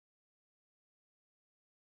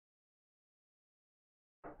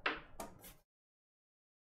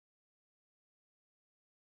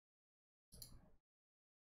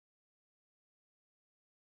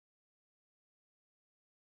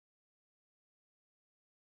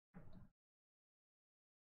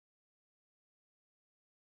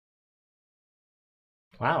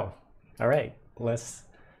Wow. All right. Less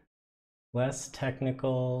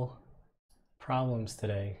technical problems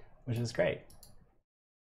today, which is great.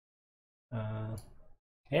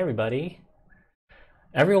 Hey everybody.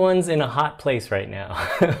 Everyone's in a hot place right now,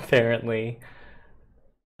 apparently.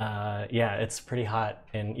 Yeah, it's pretty hot,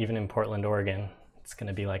 and even in Portland, Oregon. It's going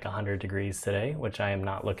to be like 100 degrees today, which I am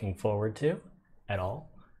not looking forward to at all.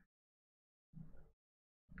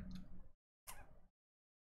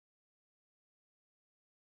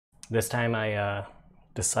 This time I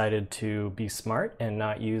decided to be smart and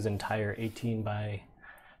not use entire 18 by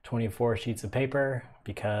 24 sheets of paper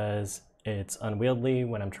because it's unwieldy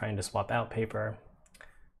when I'm trying to swap out paper.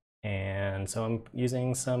 And so I'm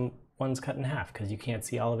using some ones cut in half because you can't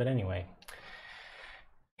see all of it anyway.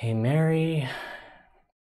 Hey Mary.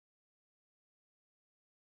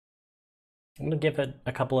 I'm gonna give it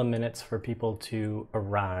a couple of minutes for people to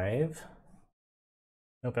arrive.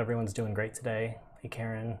 Hope everyone's doing great today. Hey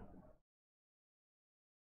Karen.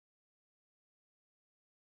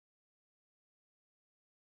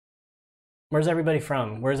 Where's everybody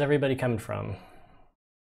from? Where's everybody coming from?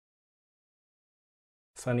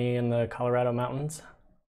 Sunny in the Colorado mountains?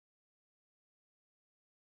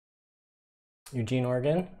 Eugene,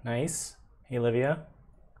 Oregon, nice. Hey Olivia.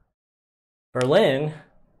 Berlin,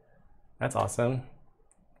 that's awesome.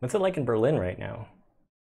 What's it like in Berlin right now?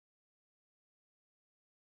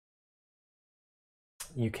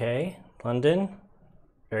 UK, London,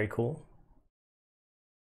 very cool.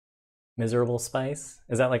 Miserable Spice,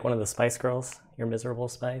 is that like one of the Spice Girls? Your Miserable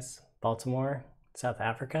Spice? Baltimore, South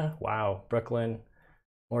Africa, wow. Brooklyn,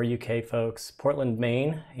 more UK folks. Portland,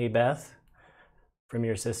 Maine, hey Beth. From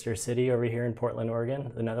your sister city over here in Portland,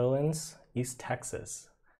 Oregon, the Netherlands, East Texas,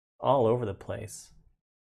 all over the place.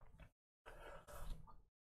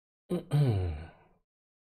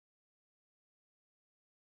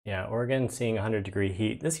 Yeah, Oregon seeing 100-degree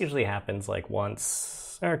heat. This usually happens like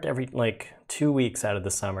once or every like 2 weeks out of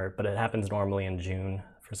the summer, but it happens normally in June.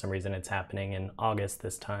 For some reason, it's happening in August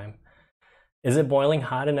this time. Is it boiling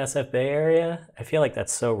hot in SF Bay Area? I feel like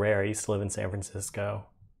that's so rare. I used to live in San Francisco.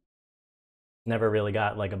 Never really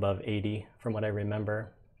got like above 80 from what I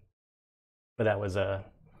remember. But that was a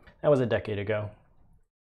decade ago.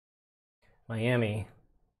 Miami,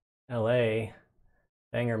 LA,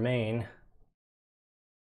 Bangor, Maine.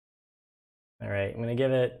 All right, I'm gonna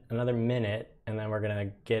give it another minute and then we're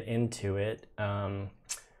gonna get into it.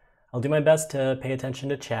 I'll do my best to pay attention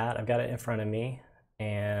to chat. I've got it in front of me,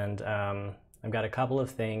 and I've got a couple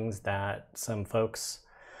of things that some folks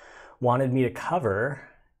wanted me to cover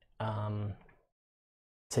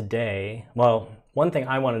today. Well, one thing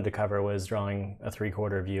I wanted to cover was drawing a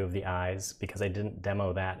 3/4 view of the eyes because I didn't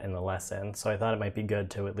demo that in the lesson, so I thought it might be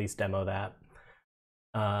good to at least demo that.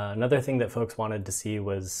 Another thing that folks wanted to see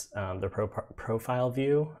was the profile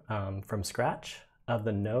view from scratch of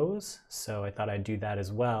the nose, so I thought I'd do that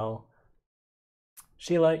as well.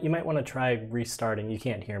 Sheila, you might want to try restarting. You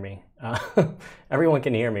can't hear me. Everyone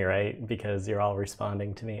can hear me, right? Because you're all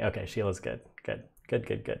responding to me. Okay, Sheila's good. Good.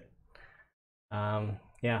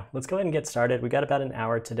 Yeah, let's go ahead and get started. We got about an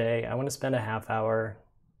hour today. I want to spend a half hour,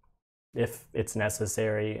 if it's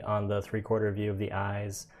necessary, on the 3/4 view of the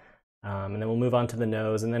eyes. And then we'll move on to the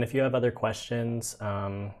nose. And then if you have other questions,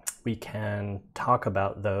 we can talk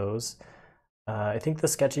about those. I think the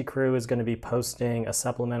Sketchy crew is going to be posting a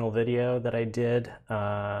supplemental video that I did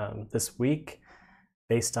this week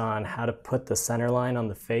based on how to put the center line on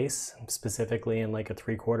the face, specifically in like a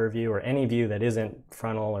 3/4 view or any view that isn't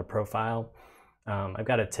frontal or profile. I've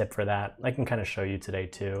got a tip for that. I can kind of show you today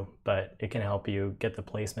too, but it can help you get the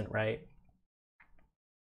placement right.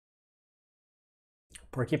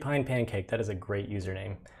 Porcupine Pancake, that is a great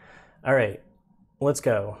username. All right, let's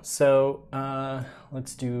go. So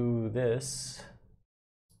let's do this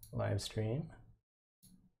live stream.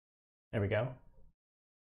 There we go.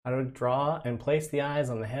 How to draw and place the eyes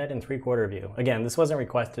on the head in 3/4 view. Again, this wasn't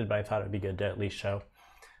requested, but I thought it'd be good to at least show.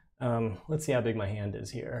 Let's see how big my hand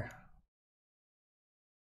is here.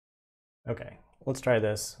 Okay, let's try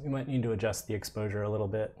this. We might need to adjust the exposure a little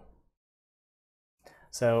bit.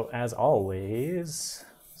 So as always,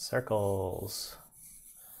 circles.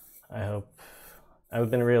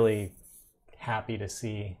 I've been really happy to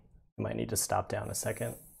see, I might need to stop down a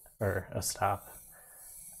second, or a stop.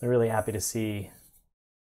 I'm really happy to see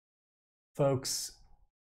folks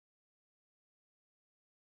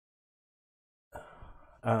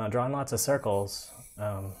drawing lots of circles.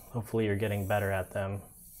 Hopefully you're getting better at them.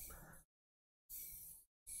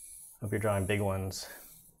 Hope you're drawing big ones.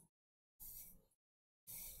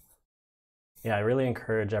 Yeah, I really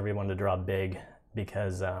encourage everyone to draw big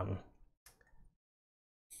because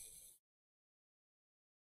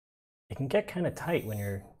can get kind of tight when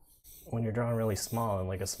you're drawing really small in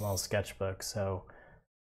like a small sketchbook. So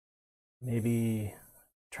maybe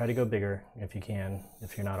try to go bigger if you can,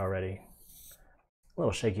 if you're not already. A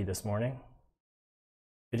little shaky this morning.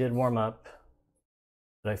 I did warm up,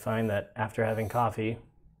 but I find that after having coffee,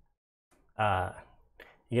 you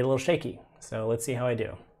get a little shaky. So let's see how I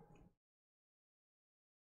do.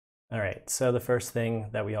 All right, so the first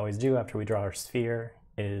thing that we always do after we draw our sphere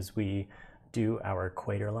is we do our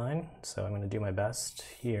equator line. So I'm going to do my best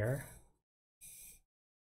here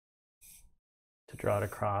to draw it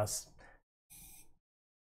across.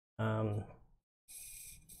 There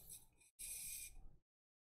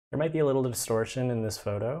might be a little distortion in this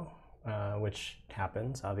photo, which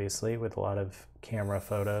happens obviously with a lot of camera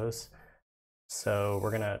photos. So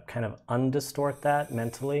we're going to kind of undistort that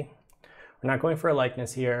mentally. We're not going for a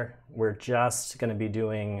likeness here. We're just going to be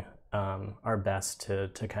doing our best to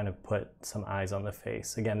kind of put some eyes on the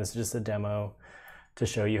face. Again, this is just a demo to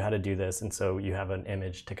show you how to do this, and so you have an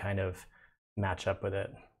image to kind of match up with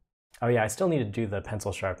it. Oh yeah, I still need to do the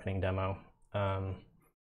pencil sharpening demo.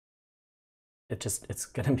 It's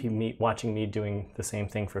gonna be me watching me doing the same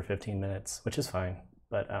thing for 15 minutes, which is fine.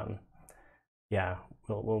 But yeah,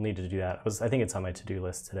 we'll need to do that. I think it's on my to-do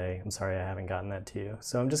list today. I'm sorry I haven't gotten that to you.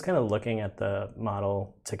 So I'm just kind of looking at the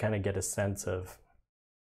model to kind of get a sense of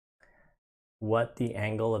what the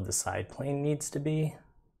angle of the side plane needs to be.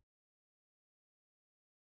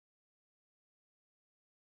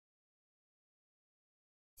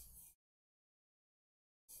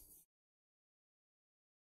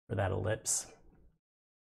 For that ellipse.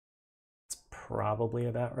 It's probably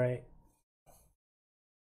about right.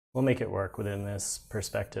 We'll make it work within this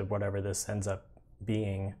perspective, whatever this ends up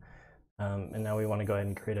being. And now we want to go ahead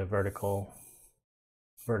and create a vertical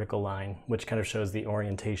line, which kind of shows the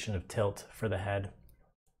orientation of tilt for the head.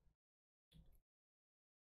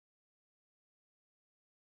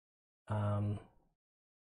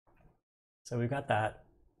 So we've got that.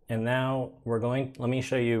 And now let me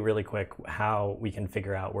show you really quick how we can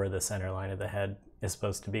figure out where the center line of the head is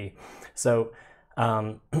supposed to be. So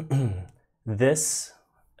this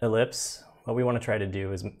ellipse, what we want to try to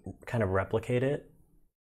do is kind of replicate it.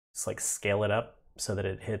 Just like scale it up so that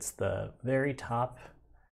it hits the very top,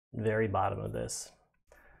 very bottom of this.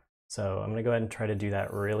 So I'm going to go ahead and try to do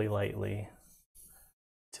that really lightly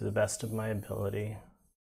to the best of my ability.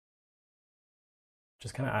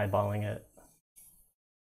 Just kind of eyeballing it.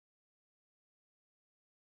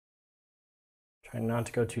 Trying not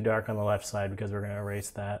to go too dark on the left side because we're going to erase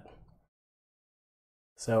that.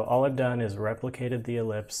 So all I've done is replicated the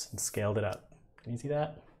ellipse and scaled it up. Can you see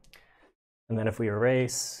that? And then if we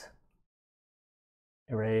erase,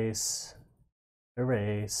 erase,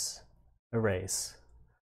 erase, erase,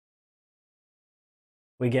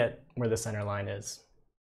 we get where the center line is.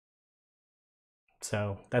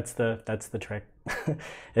 So that's the trick.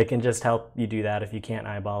 It can just help you do that if you can't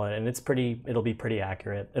eyeball it, and it'll be pretty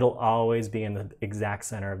accurate. It'll always be in the exact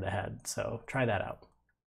center of the head. So try that out.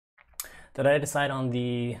 Did I decide on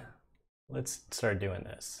let's start doing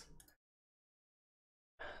this.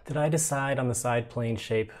 Did I decide on the side plane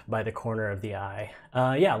shape by the corner of the eye?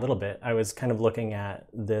 Yeah, a little bit. I was kind of looking at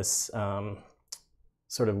this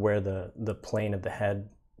sort of where the plane of the head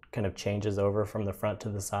kind of changes over from the front to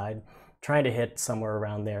the side. Trying to hit somewhere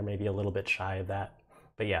around there, maybe a little bit shy of that.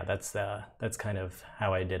 But yeah, that's kind of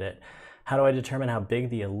how I did it. How do I determine how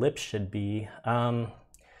big the ellipse should be?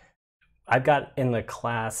 I've got in the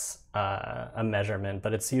class a measurement,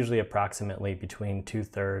 but it's usually approximately between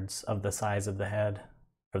 2/3 of the size of the head,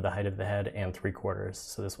 or the height of the head, and 3/4.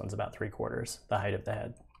 So this one's about 3/4 the height of the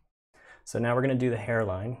head. So now we're going to do the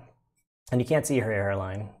hairline. And you can't see her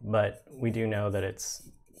hairline, but we do know that it's,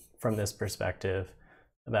 from this perspective,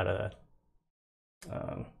 about a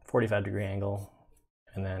 45-degree angle,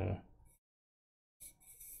 and then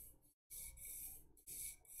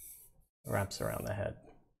wraps around the head.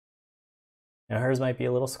 Now hers might be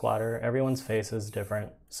a little squatter. Everyone's face is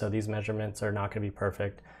different, so these measurements are not going to be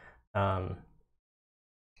perfect. Well,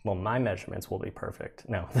 my measurements will be perfect.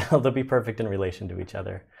 No, they'll be perfect in relation to each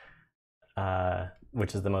other,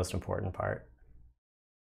 which is the most important part.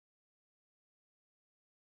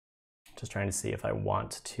 Just trying to see if I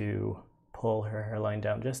want to pull her hairline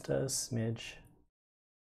down just a smidge.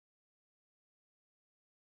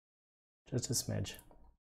 Just a smidge.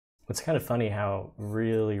 It's kind of funny how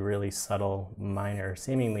really, really subtle,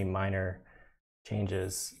 seemingly minor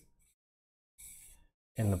changes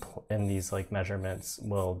in these like measurements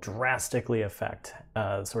will drastically affect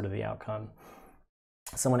sort of the outcome.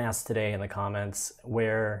 Someone asked today in the comments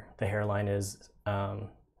where the hairline is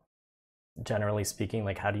generally speaking,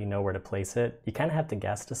 like how do you know where to place it? You kind of have to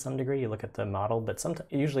guess to some degree. You look at the model, but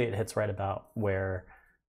usually it hits right about where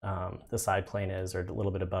the side plane is, or a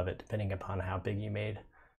little bit above it, depending upon how big you made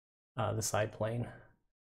the side plane.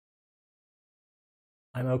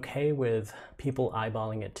 I'm okay with people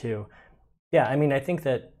eyeballing it too. Yeah, I mean, I think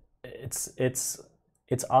that it's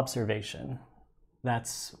observation.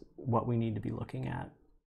 That's what we need to be looking at.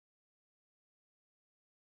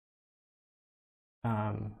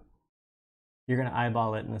 You're going to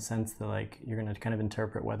eyeball it in the sense that, like, you're going to kind of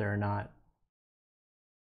interpret whether or not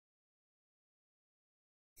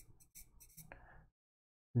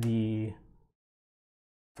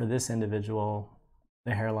for this individual,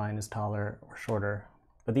 the hairline is taller or shorter.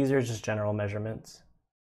 But these are just general measurements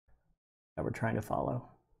that we're trying to follow.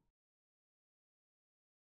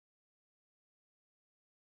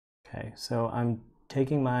 Okay, so I'm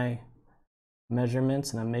taking my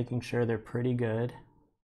measurements and I'm making sure they're pretty good.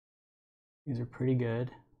 These are pretty good.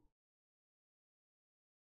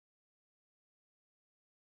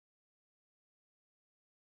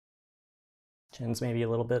 Chin's maybe a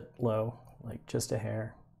little bit low, like just a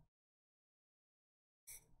hair.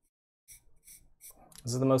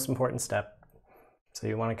 This is the most important step. So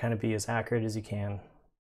you want to kind of be as accurate as you can.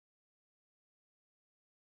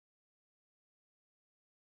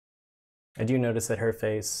 I do notice that her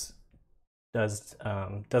face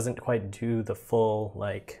doesn't quite do the full,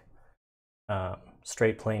 like,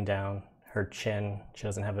 straight plane down. Her chin, she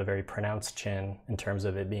doesn't have a very pronounced chin in terms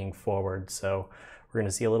of it being forward, so we're going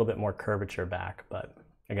to see a little bit more curvature back, but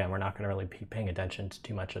again, we're not going to really be paying attention to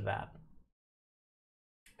too much of that.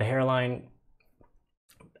 The hairline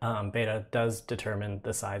beta does determine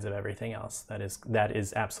the size of everything else. That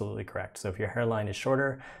is absolutely correct. So if your hairline is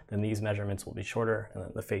shorter, then these measurements will be shorter, and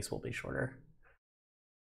then the face will be shorter.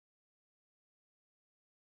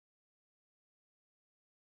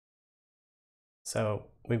 So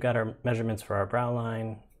we've got our measurements for our brow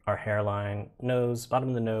line, our hairline, nose, bottom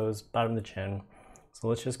of the chin. So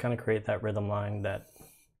let's just kind of create that rhythm line that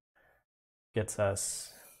gets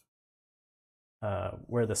us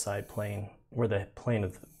where the side plane, where the plane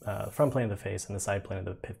of front plane of the face and the side plane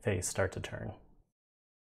of the face start to turn.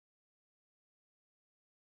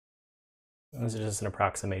 This is just an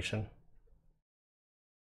approximation.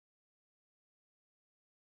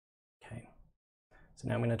 Okay, so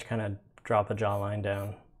now I'm going to kind of drop a jawline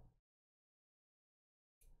down.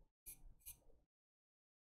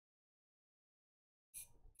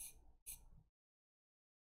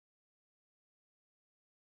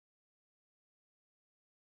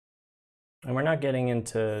 And we're not getting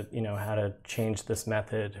into, how to change this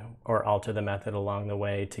method or alter the method along the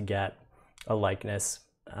way to get a likeness.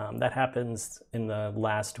 That happens in the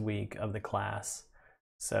last week of the class.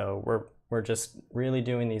 So we're just really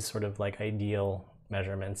doing these sort of like ideal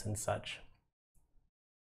measurements and such.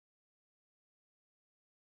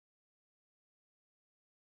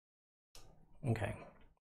 Okay.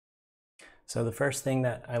 So the first thing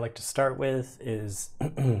that I like to start with is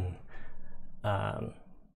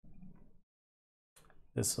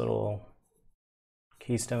this little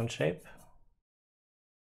keystone shape,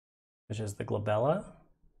 which is the glabella.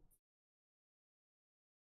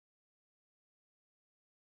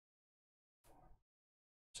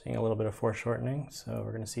 Seeing a little bit of foreshortening, so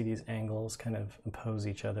we're going to see these angles kind of oppose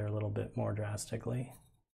each other a little bit more drastically.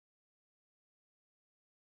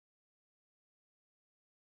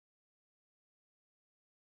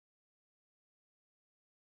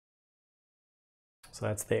 So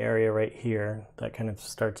that's the area right here that kind of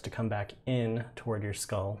starts to come back in toward your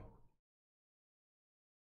skull.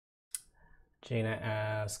 Jana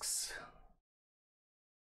asks,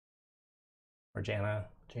 or Jana,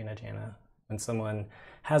 when someone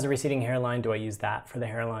has a receding hairline, do I use that for the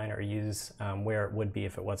hairline or use where it would be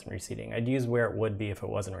if it wasn't receding? I'd use where it would be if it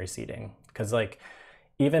wasn't receding. Because like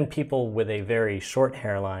even people with a very short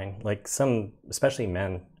hairline, like some, especially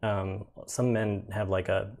men, some men have like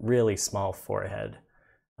a really small forehead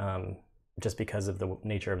just because of the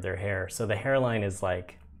nature of their hair. So the hairline is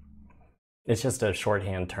like, it's just a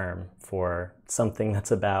shorthand term for something that's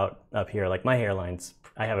about up here. Like my hairline's,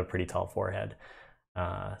 I have a pretty tall forehead.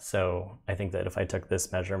 So I think that if I took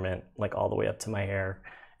this measurement like all the way up to my hair,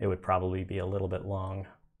 it would probably be a little bit long.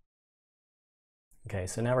 Okay,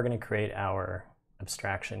 so now we're going to create our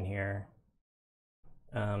abstraction here.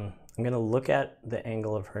 I'm going to look at the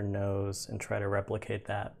angle of her nose and try to replicate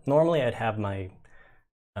that. Normally I'd have my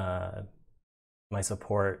my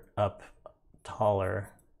support up taller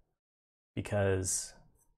because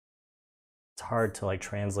it's hard to like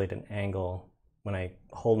translate an angle when I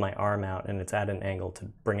hold my arm out and it's at an angle to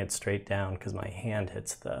bring it straight down because my hand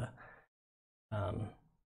hits the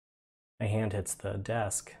my hand hits the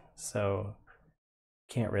desk, so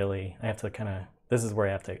can't really, I have to kind of, this is where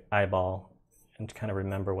I have to eyeball and kind of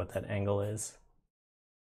remember what that angle is.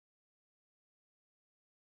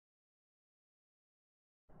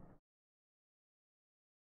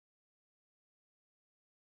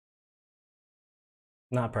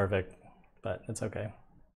 Not perfect, but it's okay.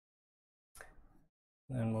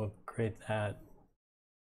 And we'll create that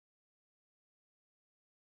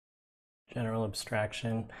general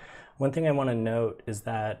abstraction. One thing I want to note is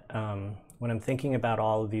that when I'm thinking about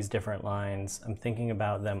all of these different lines, I'm thinking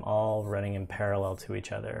about them all running in parallel to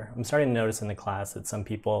each other. I'm starting to notice in the class that some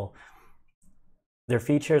people, their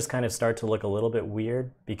features kind of start to look a little bit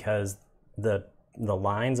weird because the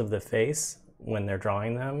lines of the face, when they're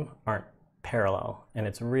drawing them, aren't parallel. And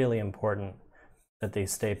it's really important that they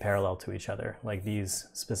stay parallel to each other, like these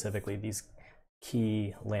specifically, these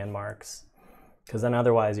key landmarks, because then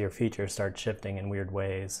otherwise your features start shifting in weird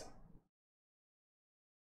ways.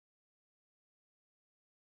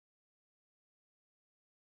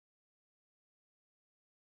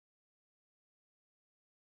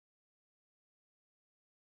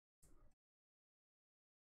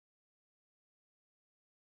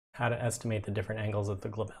 How to estimate the different angles of the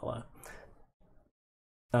glabella.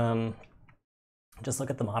 Just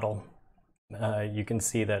look at the model. You can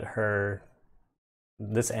see that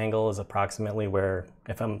this angle is approximately where,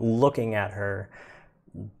 if I'm looking at her,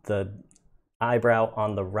 the eyebrow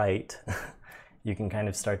on the right, you can kind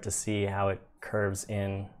of start to see how it curves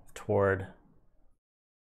in toward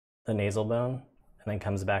the nasal bone and then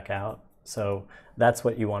comes back out. So that's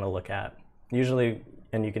what you want to look at. Usually,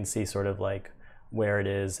 and you can see sort of like where it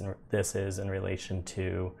is and this is in relation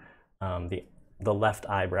to the left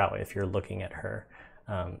eyebrow. If you're looking at her,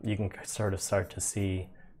 you can sort of start to see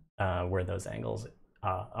where those angles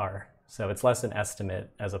are. So it's less an estimate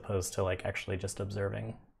as opposed to like actually just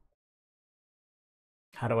observing.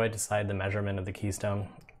 How do I decide the measurement of the keystone?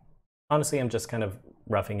 Honestly, I'm just kind of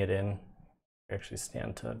roughing it in. I actually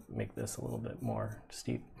stand to make this a little bit more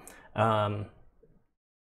steep.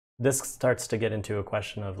 This starts to get into a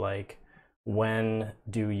question of like, when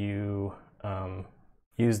do you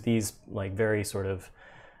use these like very sort of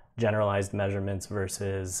generalized measurements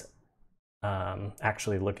versus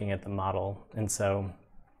actually looking at the model. And so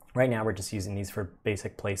right now we're just using these for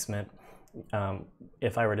basic placement.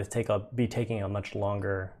 If I were to be taking a much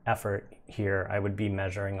longer effort here, I would be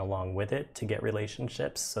measuring along with it to get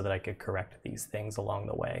relationships so that I could correct these things along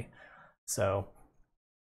the way. So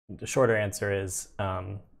the shorter answer is,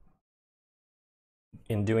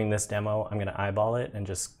 in doing this demo, I'm going to eyeball it and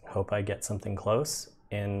just hope I get something close.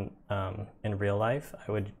 In real life,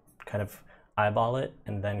 I would kind of eyeball it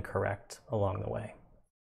and then correct along the way.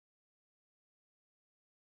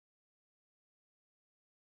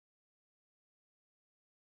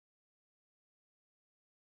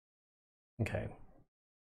 Okay.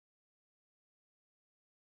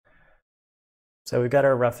 So we've got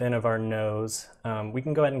our rough in of our nose. We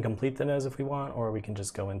can go ahead and complete the nose if we want, or we can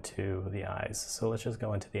just go into the eyes. So let's just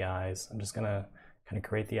go into the eyes. I'm just gonna kind of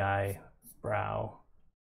create the eyebrow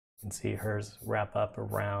and see hers wrap up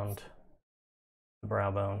around the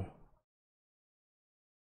brow bone.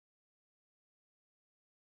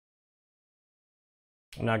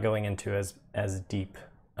 I'm not going into as deep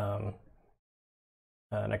an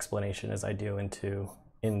explanation as I do in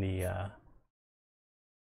the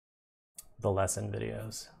lesson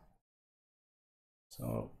videos.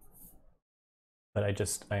 So, but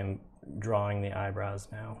I'm drawing the eyebrows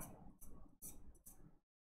now.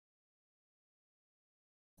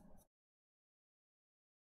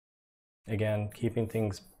 Again, keeping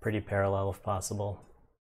things pretty parallel if possible.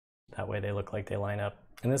 That way they look like they line up.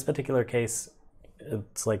 In this particular case,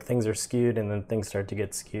 it's like things are skewed and then things start to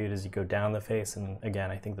get skewed as you go down the face. And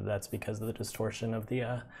again, I think that that's because of the distortion of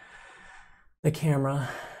the camera.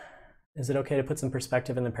 Is it okay to put some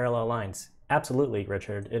perspective in the parallel lines? Absolutely,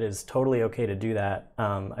 Richard. It is totally okay to do that.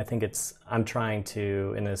 I think I'm trying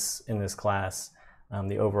to, in this class,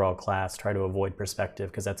 the overall class, try to avoid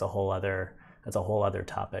perspective because that's a whole other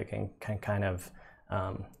topic and can kind of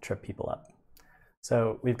trip people up.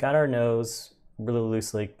 So we've got our nose really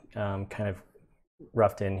loosely kind of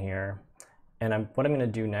roughed in here. And what I'm going to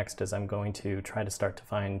do next is I'm going to try to start to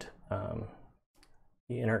find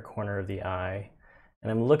the inner corner of the eye. And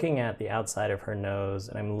I'm looking at the outside of her nose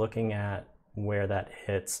and I'm looking at where that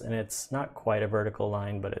hits. And it's not quite a vertical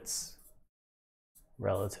line, but it's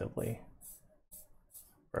relatively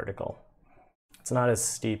vertical. It's not as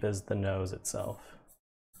steep as the nose itself.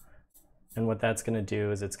 And what that's going to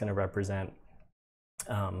do is it's going to represent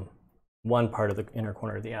one part of the inner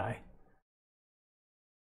corner of the eye.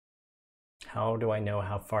 how do I know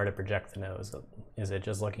how far to project the nose? Is it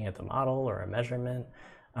just looking at the model or a measurement?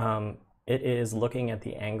 It is looking at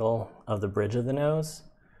the angle of the bridge of the nose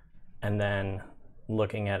and then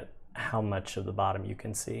looking at how much of the bottom you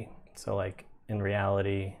can see. So like in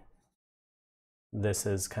reality, this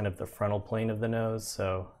is kind of the frontal plane of the nose.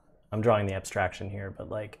 So I'm drawing the abstraction here, but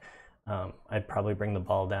like I'd probably bring the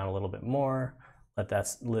ball down a little bit more, let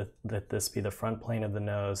this be the front plane of the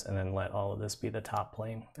nose, and then let all of this be the top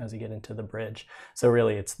plane as you get into the bridge. So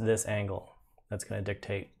really it's this angle that's going to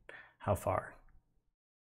dictate how far.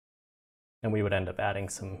 And we would end up adding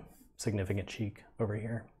some significant cheek over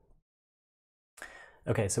here.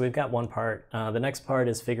 Okay, so we've got one part. The next part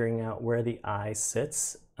is figuring out where the eye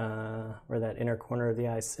sits, where that inner corner of the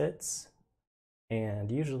eye sits.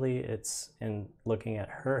 And usually it's in looking at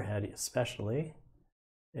her head especially.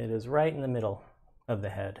 It is right in the middle of the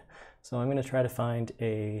head. So I'm going to try to find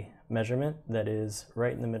a measurement that is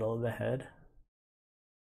right in the middle of the head.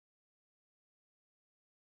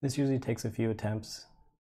 This usually takes a few attempts.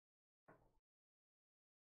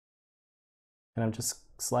 And I'm just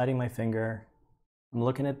sliding my finger. I'm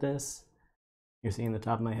looking at this. You're seeing the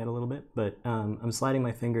top of my head a little bit, but I'm sliding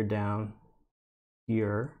my finger down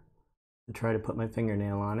here to try to put my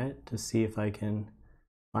fingernail on it to see if I can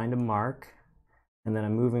find a mark. And then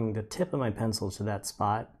I'm moving the tip of my pencil to that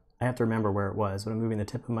spot. I have to remember where it was, but I'm moving the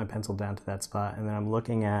tip of my pencil down to that spot, and then I'm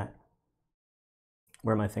looking at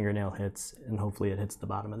where my fingernail hits, and hopefully it hits the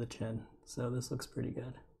bottom of the chin. So this looks pretty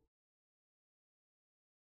good.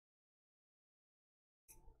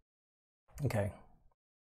 Okay.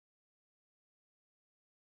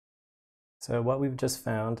 So what we've just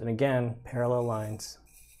found, and again, parallel lines.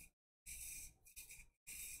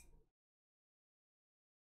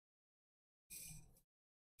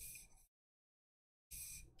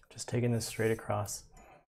 Just taking this straight across. I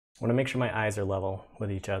want to make sure my eyes are level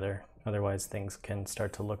with each other, otherwise things can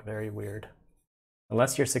start to look very weird.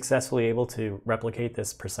 Unless you're successfully able to replicate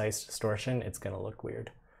this precise distortion, it's going to look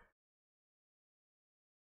weird.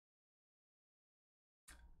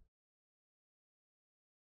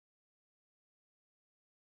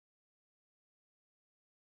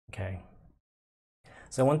 Okay.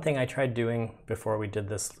 So one thing I tried doing before we did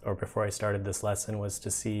this, or before I started this lesson, was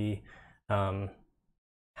to see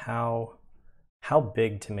how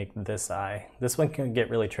big to make this eye. This one can get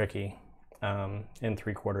really tricky in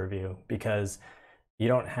 3/4 view because you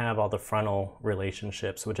don't have all the frontal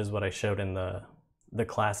relationships, which is what I showed in the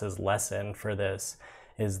class's lesson for this,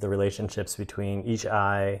 is the relationships between each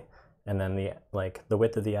eye and then the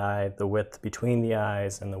width of the eye, the width between the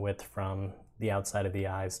eyes, and the width from the outside of the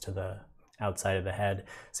eyes to the outside of the head.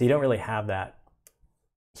 So you don't really have that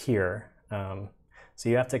here. So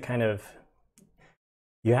you have to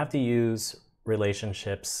you have to use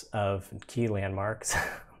relationships of key landmarks.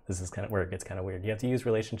 This is kind of where it gets kind of weird. You have to use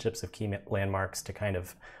relationships of key landmarks to kind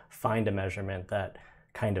of find a measurement that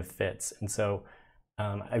kind of fits. And so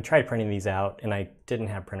I've tried printing these out, and I didn't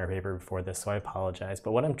have printer paper before this, so I apologize.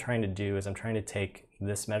 But what I'm trying to do is I'm trying to take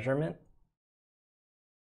this measurement.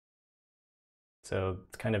 So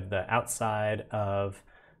it's kind of the outside of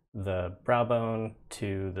the brow bone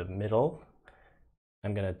to the middle.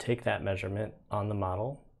 I'm going to take that measurement on the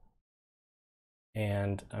model,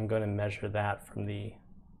 and I'm going to measure that from the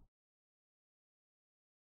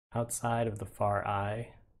outside of the far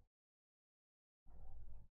eye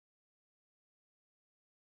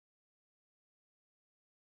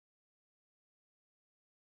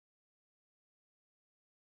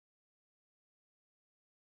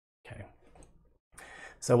Okay.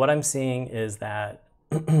 So what I'm seeing is that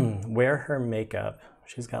where her makeup,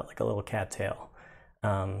 she's got like a little cattail,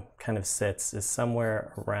 kind of sits, is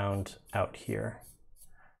somewhere around out here.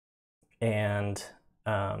 And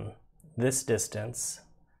this distance,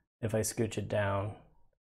 if I scooch it down,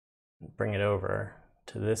 bring it over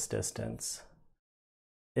to this distance,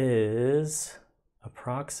 is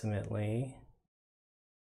approximately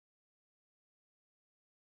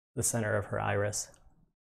the center of her iris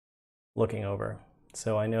looking over.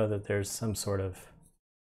 So I know that there's some sort of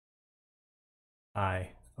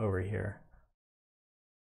eye over here.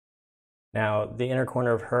 Now, the inner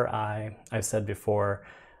corner of her eye, I've said before,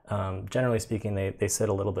 generally speaking, they sit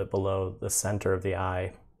a little bit below the center of the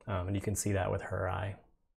eye, and you can see that with her eye.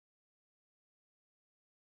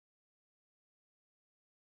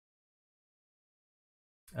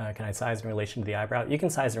 Can I size in relation to the eyebrow? You can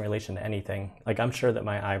size in relation to anything. Like, I'm sure that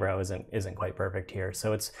my eyebrow isn't quite perfect here.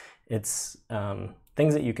 So it's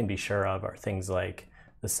things that you can be sure of are things like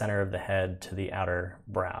the center of the head to the outer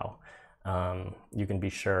brow. You can be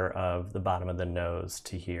sure of the bottom of the nose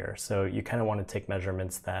to here. So you kind of want to take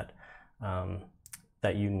measurements that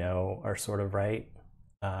that you know are sort of right,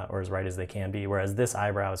 or as right as they can be, whereas this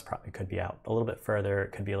eyebrow is probably could be out a little bit further,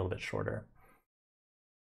 it could be a little bit shorter.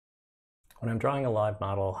 When I'm drawing a live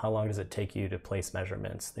model, how long does it take you to place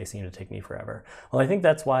measurements? They seem to take me forever. Well, I think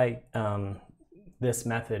that's why this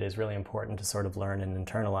method is really important to sort of learn and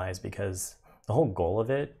internalize, because the whole goal of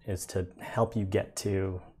it is to help you get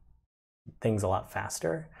to things a lot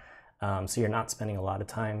faster. So you're not spending a lot of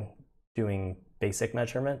time doing basic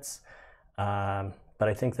measurements. But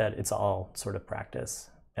I think that it's all sort of practice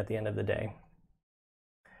at the end of the day.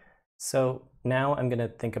 So now I'm going to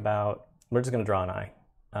think about, we're just going to draw an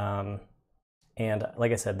eye. And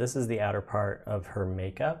like I said, this is the outer part of her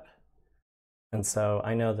makeup. And so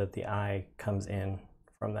I know that the eye comes in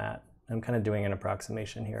from that. I'm kind of doing an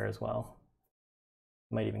approximation here as well.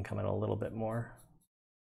 Might even come in a little bit more.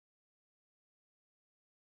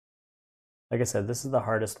 Like I said, this is the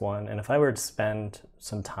hardest one. And if I were to spend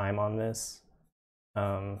some time on this,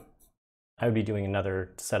 I would be doing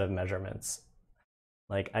another set of measurements.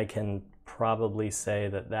 Like I can probably say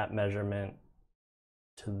that that measurement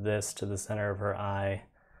to this, to the center of her eye,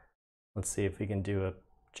 let's see if we can do a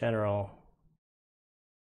general.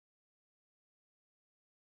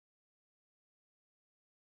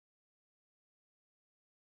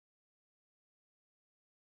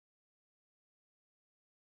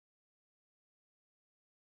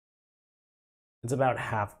 It's about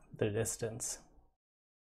half the distance.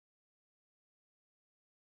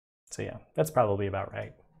 So yeah, that's probably about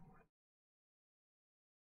right.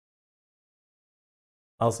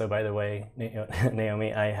 Also, by the way,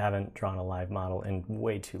 Naomi, I haven't drawn a live model in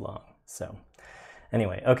way too long. So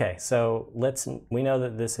anyway, okay, so we know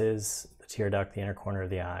that this is the tear duct, the inner corner of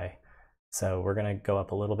the eye. So we're gonna go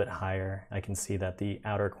up a little bit higher. I can see that the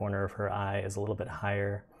outer corner of her eye is a little bit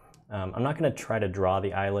higher. I'm not gonna try to draw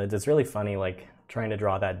the eyelids. It's really funny, like trying to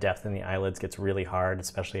draw that depth in the eyelids gets really hard,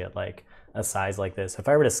 especially at like a size like this. If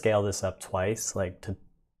I were to scale this up twice, like to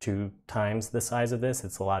 2 times the size of this,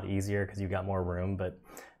 it's a lot easier because you've got more room, but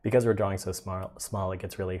because we're drawing so small, it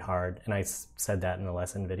gets really hard. And I said that in the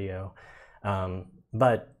lesson video.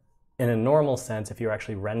 But in a normal sense, if you're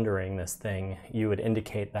actually rendering this thing, you would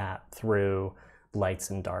indicate that through lights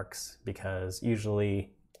and darks, because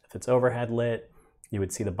usually if it's overhead lit, you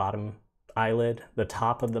would see the bottom eyelid, the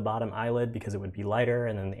top of the bottom eyelid, because it would be lighter,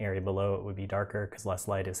 and then the area below it would be darker because less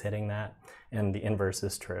light is hitting that. And the inverse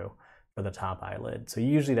is true for the top eyelid. So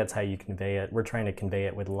usually that's how you convey it. We're trying to convey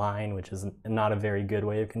it with line, which is not a very good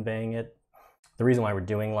way of conveying it. The reason why we're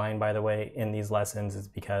doing line, by the way, in these lessons is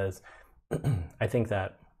because I think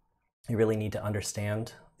that you really need to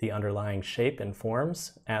understand the underlying shape and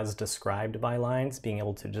forms as described by lines. Being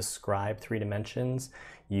able to describe 3 dimensions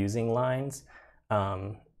using lines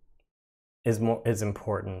is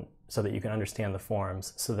important, so that you can understand the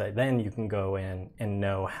forms, so that then you can go in and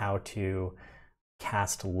know how to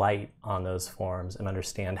cast light on those forms and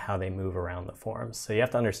understand how they move around the forms. So you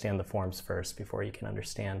have to understand the forms first before you can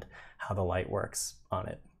understand how the light works on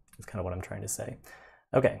it. That's kind of what I'm trying to say.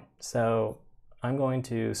 Okay, so I'm going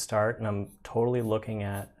to start, and I'm totally looking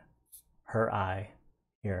at her eye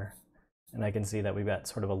here, and I can see that we've got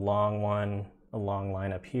sort of a long one, a long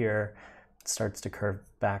line up here. It starts to curve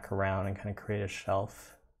back around and kind of create a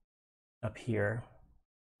shelf up here,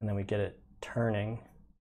 and then we get it turning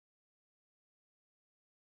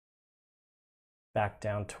back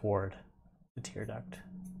down toward the tear duct.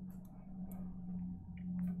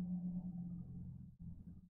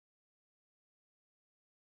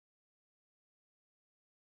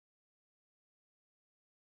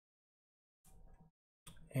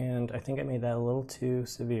 And I think I made that a little too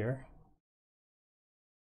severe.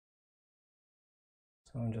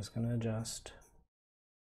 So I'm just going to adjust.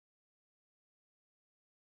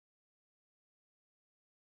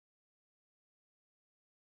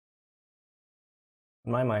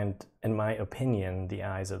 In my mind, in my opinion, the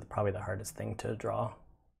eyes are probably the hardest thing to draw.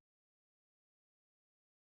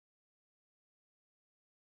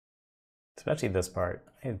 Especially this part.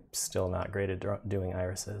 I'm still not great at doing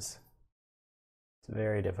irises. It's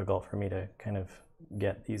very difficult for me to kind of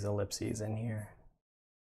get these ellipses in here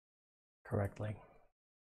correctly.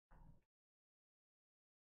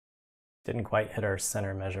 Didn't quite hit our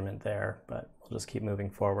center measurement there, but we'll just keep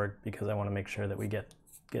moving forward because I want to make sure that we get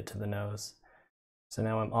to the nose. So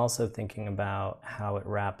now I'm also thinking about how it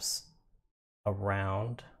wraps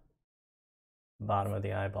around the bottom of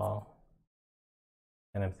the eyeball,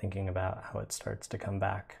 and I'm thinking about how it starts to come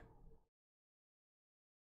back.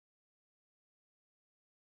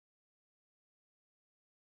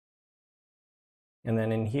 And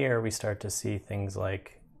then in here, we start to see things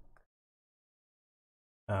like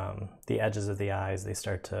the edges of the eyes, they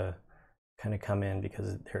start to kind of come in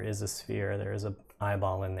because there is a sphere, there is an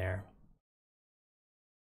eyeball in there.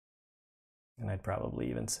 And I'd probably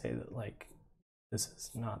even say that like this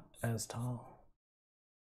is not as tall.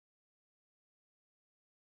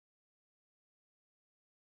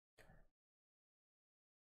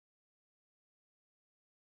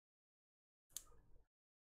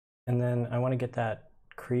 And then I want to get that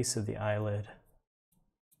crease of the eyelid,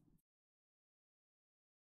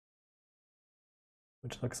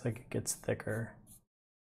 which looks like it gets thicker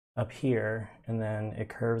up here, and then it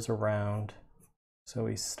curves around, so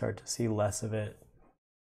we start to see less of it,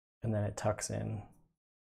 and then it tucks in.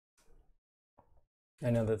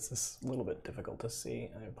 I know that's a little bit difficult to see.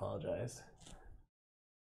 I apologize.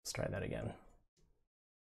 Let's try that again.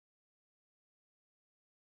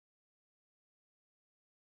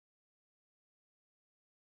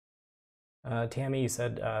 Tammy, you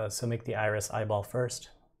said, so make the iris eyeball first.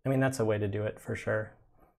 I mean, that's a way to do it for sure.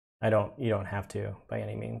 You don't have to by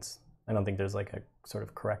any means. I don't think there's like a sort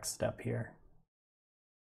of correct step here.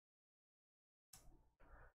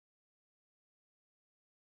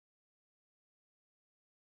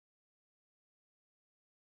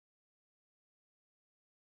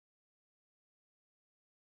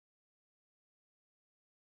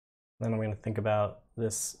 Then I'm going to think about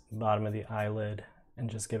this bottom of the eyelid and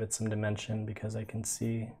just give it some dimension because I can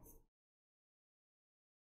see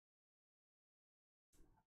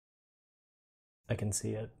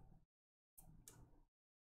it.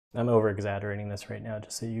 I'm over exaggerating this right now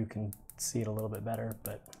just so you can see it a little bit better,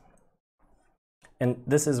 and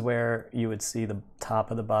this is where you would see the top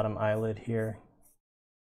of the bottom eyelid here.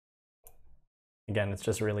 Again, it's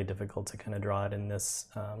just really difficult to kind of draw it in this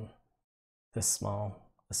this small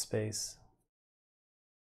a space.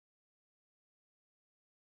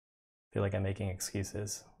 I feel like I'm making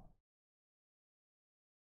excuses.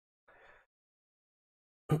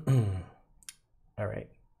 All right,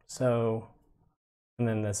 so, and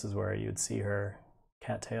then this is where you'd see her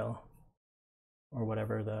cattail or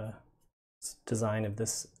whatever the design of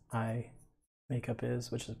this eye makeup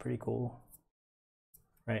is, which is pretty cool,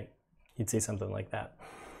 right? You'd see something like that.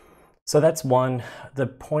 So that's one. The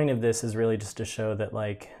point of this is really just to show that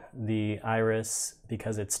like the iris,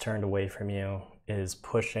 because it's turned away from you, is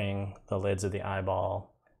pushing the lids of the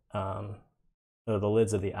eyeball, or the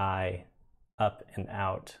lids of the eye up and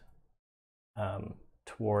out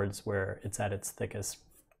towards where it's at its thickest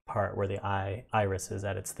part, where the iris is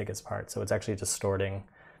at its thickest part. So it's actually distorting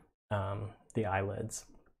the eyelids.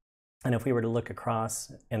 And if we were to look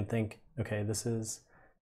across and think, okay, this is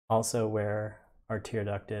also where our tear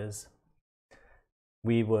duct is,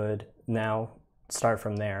 we would now start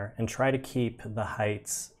from there and try to keep the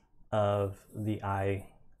heights of the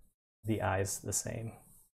eyes the same.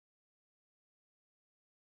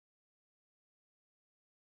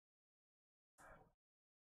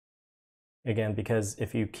 Again, because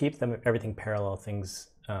if you keep everything parallel, things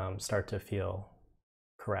start to feel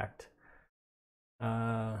correct.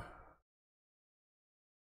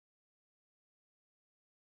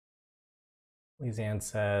 Lisanne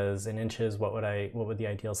says, in inches, what would the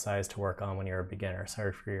ideal size to work on when you're a beginner?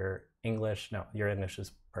 Sorry for your English. No, your English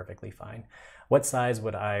is perfectly fine. What size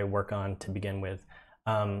would I work on to begin with?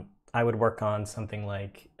 I would work on something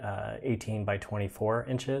like 18 by 24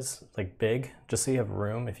 inches, like big, just so you have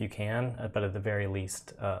room if you can, but at the very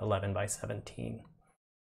least 11 by 17.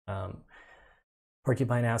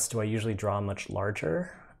 Porcupine asks, do I usually draw much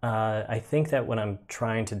larger? I think that when I'm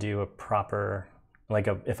trying to do a proper,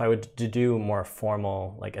 if I would to do more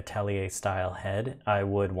formal, like atelier style head, I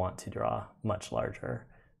would want to draw much larger.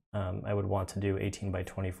 I would want to do 18 by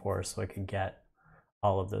 24 so I could get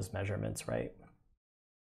all of those measurements right.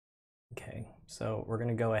 Okay, so we're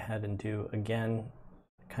gonna go ahead and do, again,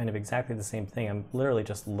 kind of exactly the same thing. I'm literally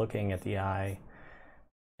just looking at the eye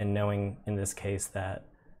and knowing in this case that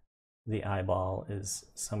the eyeball is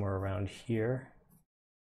somewhere around here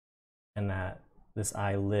and that this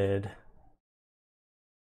eyelid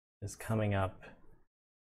is coming up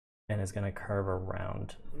and is going to curve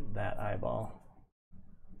around that eyeball.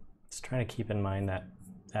 Just trying to keep in mind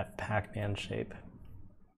that Pac-Man shape.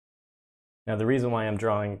 Now the reason why I'm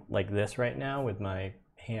drawing like this right now with my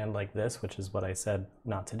hand like this, which is what I said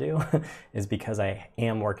not to do, is because I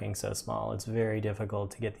am working so small. It's very difficult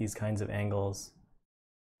to get these kinds of angles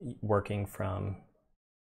working from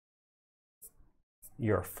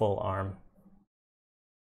your full arm.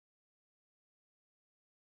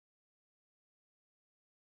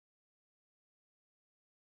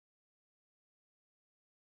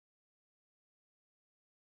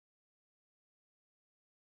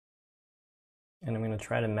 And I'm going to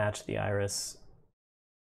try to match the iris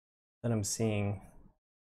that I'm seeing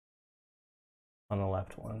on the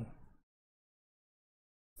left one.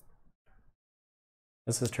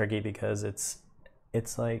 This is tricky because it's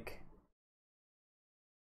like,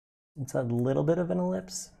 it's a little bit of an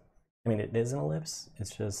ellipse. I mean, it is an ellipse.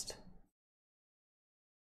 It's just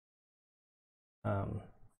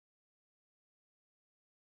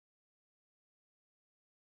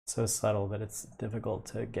so subtle that it's difficult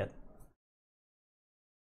to get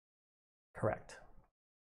correct.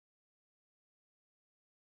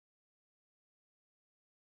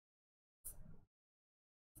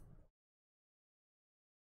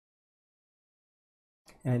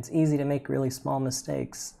 And it's easy to make really small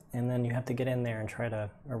mistakes, and then you have to get in there and try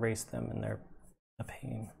to erase them, and they're a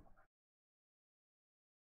pain.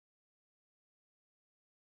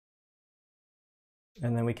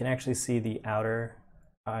 And then we can actually see the outer,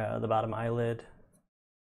 the bottom eyelid.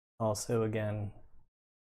 Also, again,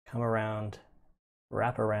 come around,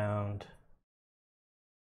 wrap around,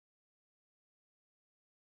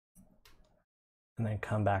 and then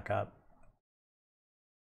come back up.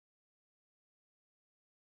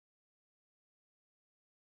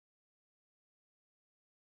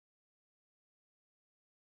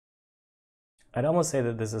 I'd almost say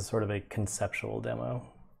that this is sort of a conceptual demo,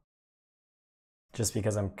 just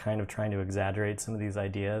because I'm kind of trying to exaggerate some of these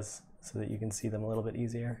ideas so that you can see them a little bit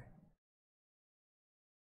easier.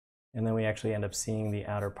 And then we actually end up seeing the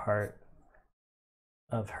outer part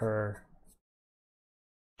of her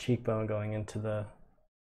cheekbone going into the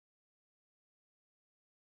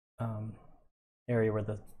area where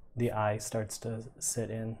the eye starts to sit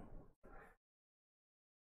in.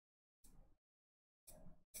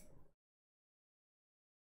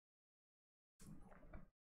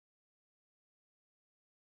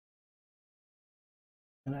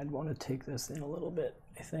 And I'd want to take this in a little bit,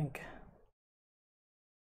 I think.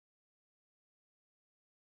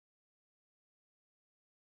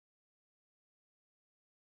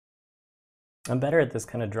 I'm better at this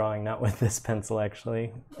kind of drawing, not with this pencil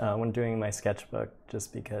actually, when doing my sketchbook,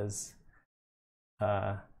 just because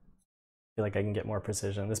I feel like I can get more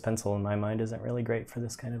precision. This pencil in my mind isn't really great for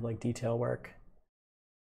this kind of like detail work.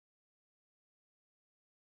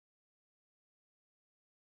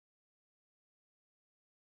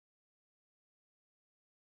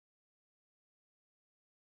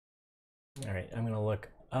 All right, I'm gonna look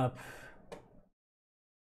up.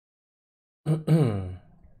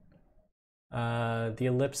 The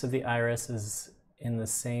ellipse of the iris is in the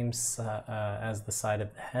same as the side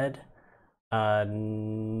of the head.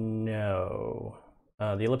 No.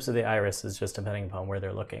 The ellipse of the iris is just depending upon where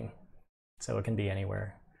they're looking. So it can be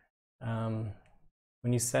anywhere. When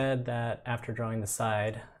you said that after drawing the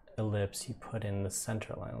side ellipse, you put in the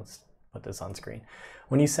center line. Let's put this on screen.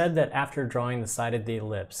 When you said that after drawing the side of the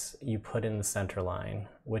ellipse, you put in the center line,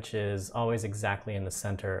 which is always exactly in the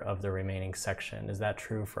center of the remaining section, is that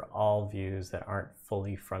true for all views that aren't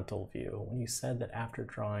fully frontal view? When you said that after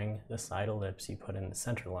drawing the side ellipse, you put in the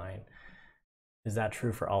center line, is that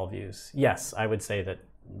true for all views? Yes, I would say that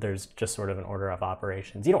there's just sort of an order of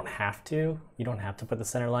operations. You don't have to put the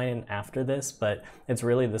center line in after this, but it's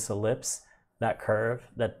really this ellipse, that curve,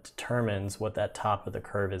 that determines what that top of the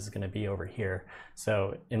curve is going to be over here.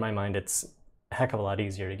 So in my mind, it's a heck of a lot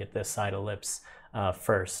easier to get this side ellipse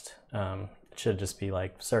first. It should just be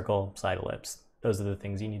like circle, side ellipse. Those are the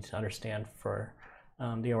things you need to understand for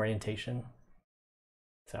the orientation.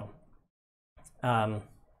 So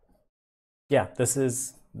yeah, this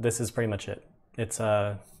is pretty much it. It's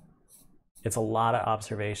a lot of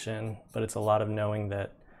observation, but it's a lot of knowing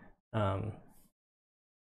that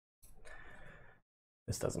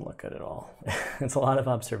this doesn't look good at all. It's a lot of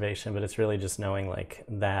observation, but it's really just knowing like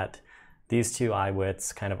that these two eye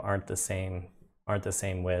widths kind of aren't the same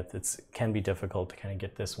width. It can be difficult to kind of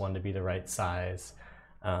get this one to be the right size.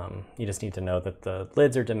 You just need to know that the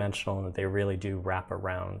lids are dimensional and that they really do wrap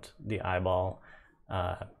around the eyeball,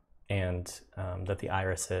 and that the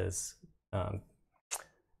irises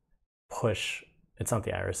push. It's not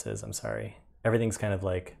the irises, I'm sorry. Everything's kind of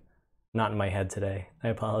like not in my head today. I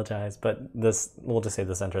apologize, but this, we'll just say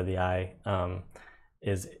the center of the eye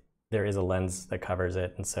there is a lens that covers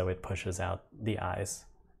it, and so it pushes out the eyes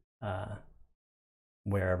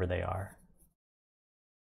wherever they are.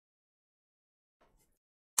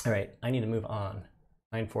 All right, I need to move on.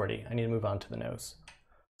 9:40, I need to move on to the nose.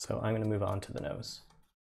 So I'm gonna move on to the nose.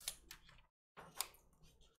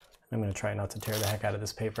 I'm gonna try not to tear the heck out of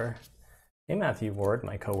this paper. Hey, Matthew Ward,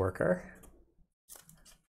 my coworker.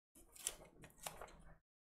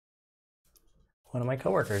 One of my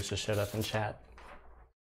coworkers just showed up in chat.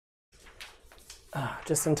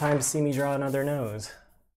 Just in time to see me draw another nose.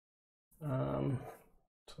 So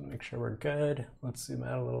make sure we're good. Let's zoom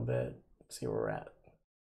out a little bit. see where we're at.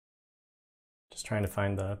 Just trying to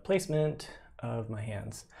find the placement of my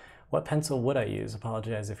hands. What pencil would I use?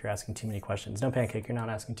 Apologize if you're asking too many questions. No, Pancake, you're not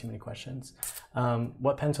asking too many questions.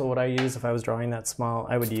 What pencil would I use if I was drawing that small?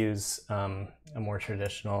 I would use a more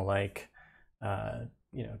traditional, like,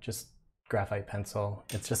 you know, just graphite pencil.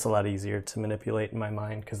 It's just a lot easier to manipulate in my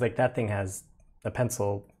mind because like that thing has a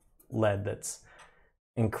pencil lead that's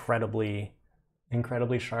incredibly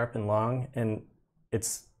sharp and long, and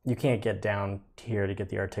you can't get down here to get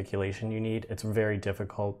the articulation you need. It's very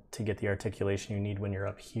difficult to get the articulation you need when you're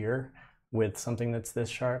up here with something that's this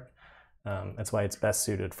sharp. That's why it's best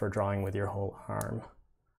suited for drawing with your whole arm.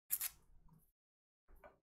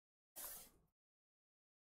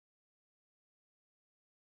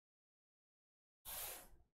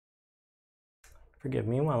 Forgive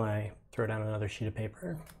me while I throw down another sheet of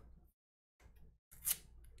paper.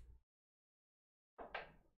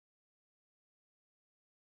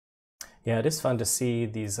 Yeah, it is fun to see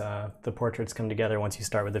these the portraits come together once you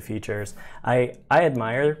start with the features. I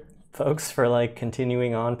admire folks for like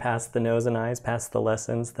continuing on past the nose and eyes, past the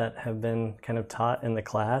lessons that have been kind of taught in the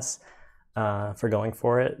class, for going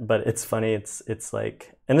for it. But it's funny, it's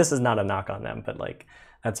like, and this is not a knock on them, but like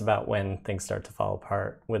that's about when things start to fall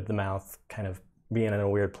apart with the mouth kind of being in a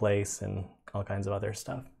weird place and all kinds of other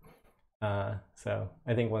stuff. So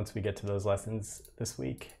I think once we get to those lessons this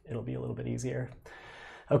week, it'll be a little bit easier.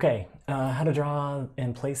 Okay, how to draw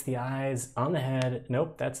and place the eyes on the head.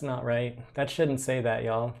 Nope, that's not right. That shouldn't say that,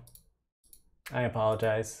 y'all. I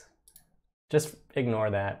apologize. Just ignore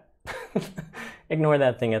that. Ignore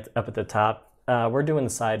that thing up at the top. We're doing the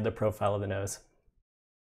side, the profile of the nose.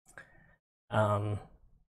 So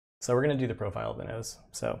we're gonna do the profile of the nose.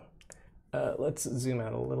 So let's zoom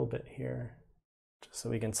out a little bit here, just so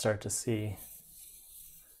we can start to see.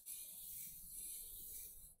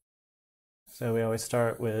 So we always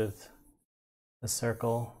start with a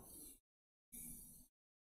circle.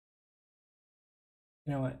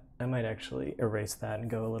 You know what? I might actually erase that and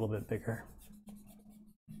go a little bit bigger.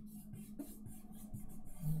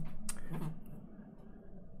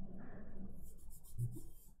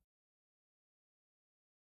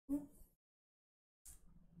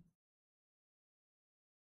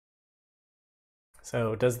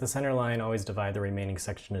 So does the center line always divide the remaining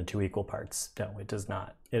section into 2 equal parts? No, it does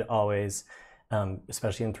not. It always,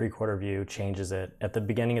 especially in 3/4 view, changes it. At the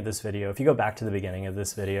beginning of this video, if you go back to the beginning of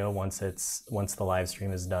this video, once the live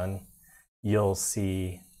stream is done, you'll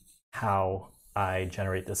see how I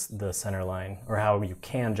generate the center line, or how you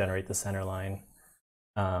can generate the center line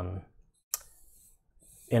in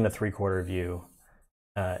a 3/4 view.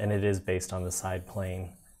 And it is based on the side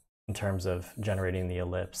plane in terms of generating the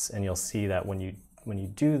ellipse. And you'll see that when you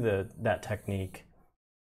do that technique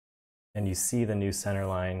and you see the new center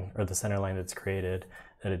line, or the center line that's created,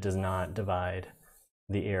 that it does not divide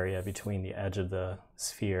the area between the edge of the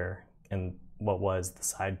sphere and what was the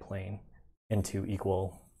side plane into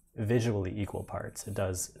visually equal parts. It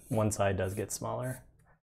does, one side does get smaller.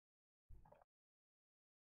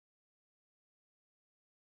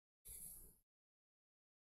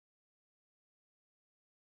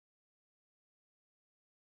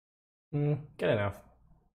 Good enough.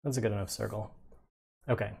 That's a good enough circle.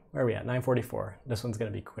 Okay, where are we at? 9:44. This one's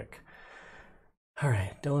gonna be quick. All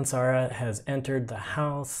right, Dylan Sara has entered the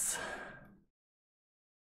house.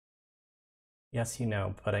 Yes, you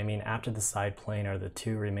know, but I mean, after the side plane, are the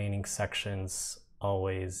 2 remaining sections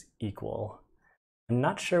always equal? I'm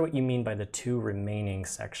not sure what you mean by the 2 remaining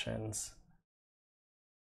sections.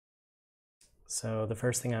 So the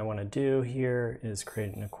first thing I want to do here is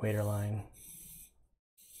create an equator line.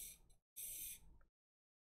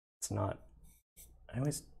 It's not, I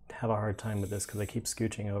always have a hard time with this because I keep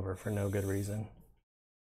scooching over for no good reason.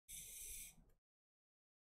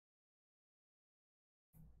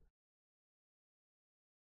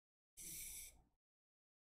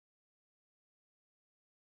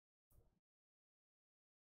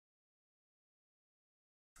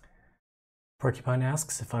 Porcupine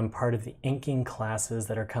asks if I'm part of the inking classes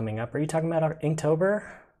that are coming up. Are you talking about our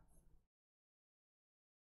Inktober?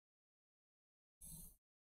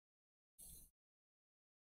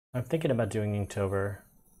 I'm thinking about doing Inktober.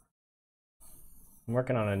 I'm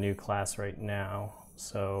working on a new class right now,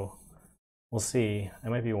 so we'll see. I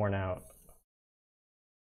might be worn out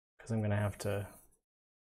because I'm gonna have to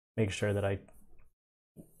make sure that I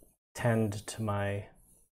tend to my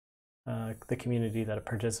the community that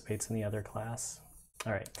participates in the other class.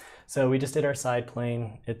 All right, so we just did our side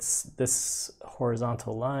plane. It's this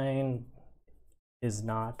horizontal line is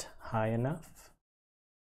not high enough,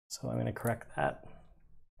 so I'm going to correct that.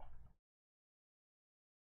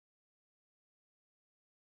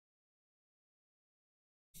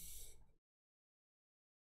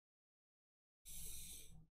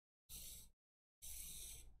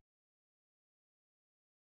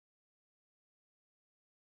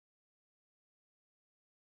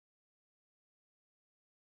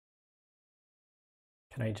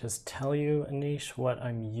 Can I just tell you, Anish, what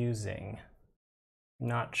I'm using?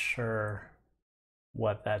 Not sure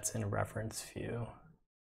what that's in reference view.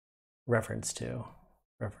 Reference to.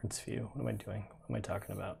 Reference view. What am I doing? What am I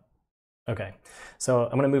talking about? Okay, so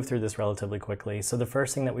I'm going to move through this relatively quickly. So the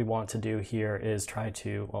first thing that we want to do here is try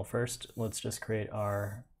to, well, first, let's just create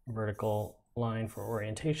our vertical line for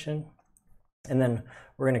orientation. And then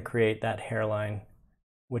we're going to create that hairline,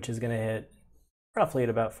 which is going to hit roughly at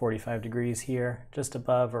about 45 degrees here, just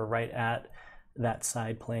above or right at that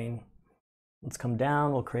side plane. Let's come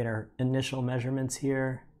down. We'll create our initial measurements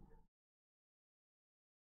here.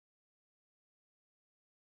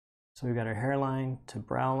 So we've got our hairline to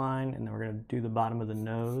brow line, and then we're going to do the bottom of the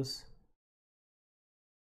nose.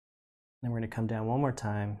 Then we're going to come down one more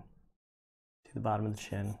time to the bottom of the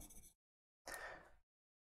chin.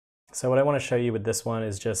 So what I want to show you with this one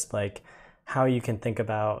is just like how you can think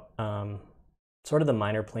about sort of the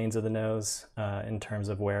minor planes of the nose in terms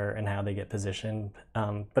of where and how they get positioned.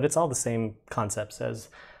 But it's all the same concepts as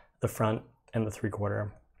the front and the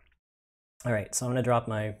 3/4. All right, so I'm going to drop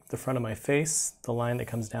the front of my face, the line that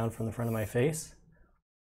comes down from the front of my face.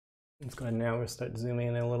 Let's go ahead now. We'll start zooming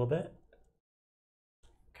in a little bit.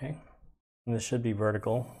 Okay, and this should be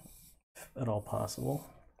vertical, if at all possible.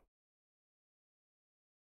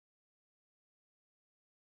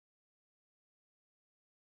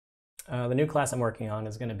 The new class I'm working on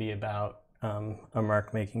is going to be about a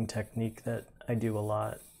mark making technique that I do a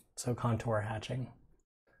lot, so contour hatching.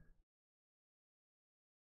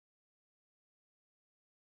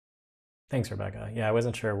 Thanks, Rebecca. Yeah, I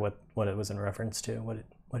wasn't sure what it was in reference to,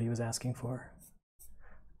 what he was asking for.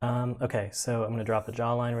 Okay, so I'm going to drop the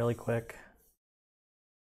jawline really quick.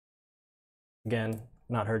 Again,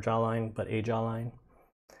 not her jawline, but a jawline.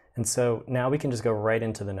 And so now we can just go right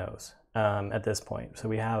into the nose at this point. So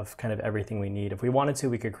we have kind of everything we need. If we wanted to,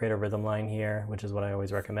 we could create a rhythm line here, which is what I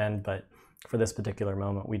always recommend, but for this particular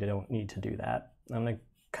moment, we don't need to do that. I'm going to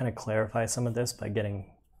kind of clarify some of this by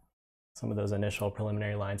getting some of those initial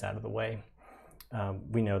preliminary lines out of the way.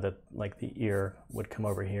 We know that like the ear would come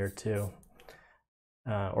over here too,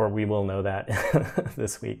 or we will know that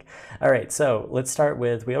this week. All right, so let's start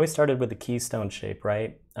with, we always started with the keystone shape,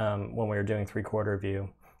 right? When we were doing 3/4 view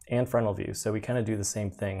and frontal view. So we kind of do the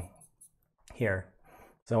same thing here.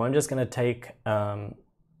 So I'm just going to take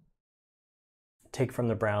from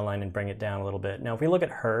the brow line and bring it down a little bit. Now, if we look at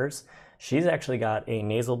hers, she's actually got a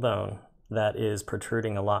nasal bone that is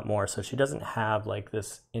protruding a lot more. So she doesn't have like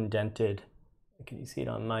this indented, can you see it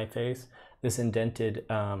on my face? This indented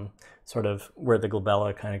sort of where the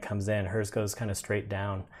glabella kind of comes in. Hers goes kind of straight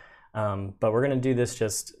down. But we're going to do this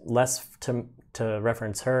just less to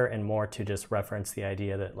reference her and more to just reference the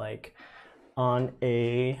idea that like on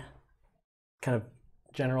a kind of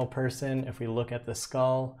general person, if we look at the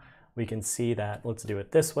skull, we can see that, let's do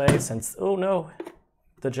it this way since, oh no,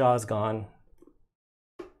 the jaw's gone.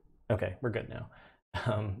 Okay, we're good now.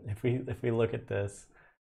 If we look at this,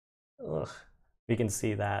 we can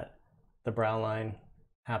see that the brow line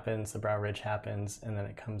happens, the brow ridge happens, and then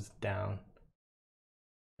it comes down,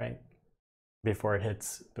 right? Before it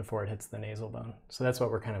hits the nasal bone. So that's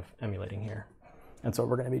what we're kind of emulating here. That's what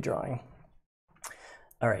we're going to be drawing.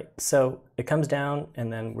 All right, so it comes down,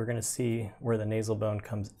 and then we're going to see where the nasal bone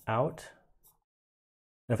comes out.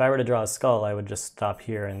 And if I were to draw a skull, I would just stop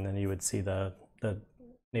here, and then you would see the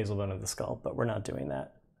nasal bone of the skull, but we're not doing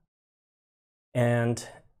that. And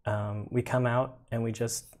we come out, and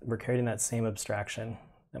we're creating that same abstraction.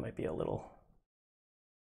 That might be a little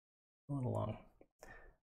long.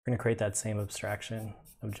 We're going to create that same abstraction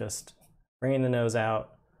of just bringing the nose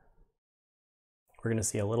out. We're going to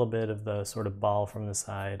see a little bit of the sort of ball from the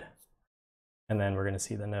side, and then we're going to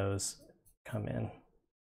see the nose come in.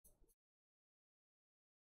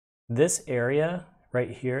 This area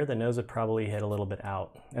right here, the nose would probably hit a little bit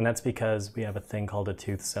out, and that's because we have a thing called a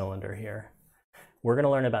tooth cylinder here. We're going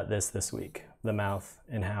to learn about this week, the mouth,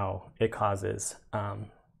 and how it causes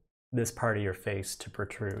this part of your face to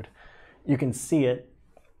protrude. You can see it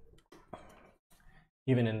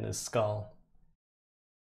even in this skull,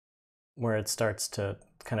 where it starts to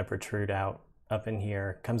kind of protrude out up in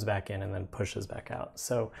here, comes back in, and then pushes back out.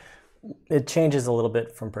 So it changes a little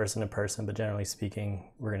bit from person to person, but generally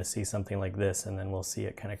speaking, we're going to see something like this, and then we'll see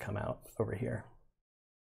it kind of come out over here.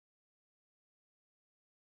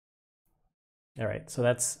 All right, so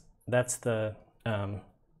that's the, go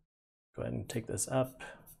ahead and take this up.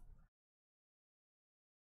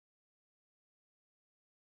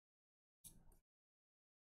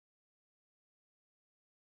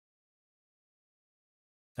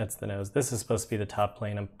 That's the nose. This is supposed to be the top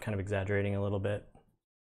plane. I'm kind of exaggerating a little bit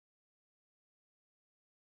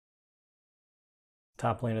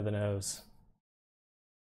top plane of the nose,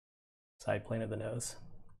 side plane of the nose.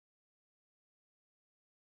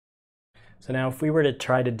 So now if we were to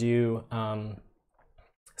try to do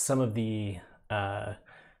some of the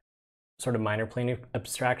sort of minor plane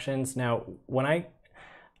abstractions. Now, when I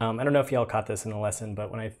don't know if y'all caught this in the lesson,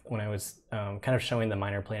 but when I was kind of showing the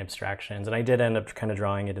minor plane abstractions, and I did end up kind of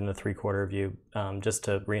drawing it in the 3/4 view just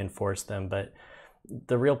to reinforce them, but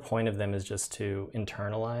the real point of them is just to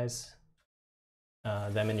internalize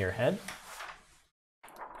them in your head.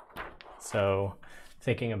 So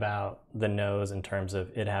thinking about the nose in terms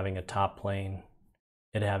of it having a top plane,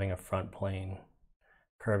 it having a front plane,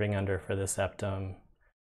 curving under for the septum,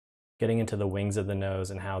 getting into the wings of the nose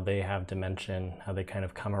and how they have dimension, how they kind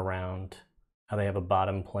of come around, how they have a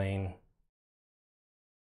bottom plane,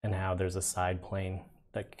 and how there's a side plane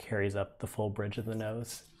that carries up the full bridge of the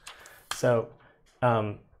nose. So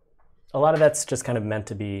a lot of that's just kind of meant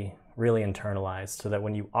to be really internalized so that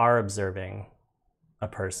when you are observing a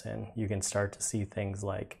person, you can start to see things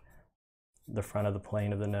like the front of the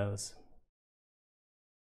plane of the nose.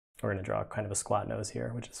 We're going to draw kind of a squat nose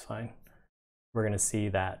here, which is fine. We're going to see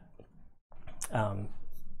that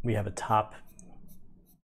we have a top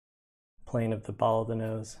plane of the ball of the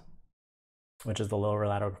nose, which is the lower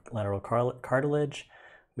lateral cartilage.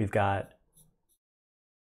 We've got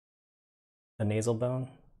a nasal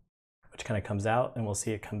bone, which kind of comes out, and we'll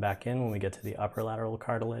see it come back in when we get to the upper lateral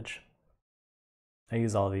cartilage. I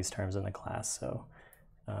use all of these terms in the class, so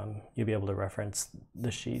you'll be able to reference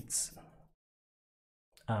the sheets,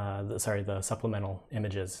 the supplemental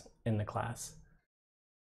images in the class.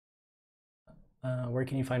 Where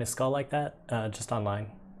can you find a skull like that? Just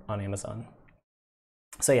online on Amazon.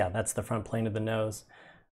 So yeah, that's the front plane of the nose.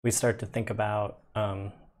 We start to think about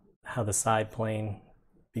how the side plane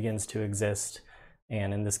begins to exist,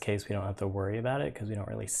 and in this case we don't have to worry about it because we don't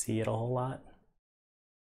really see it a whole lot.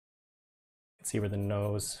 You can see where the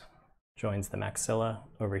nose joins the maxilla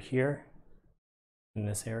over here in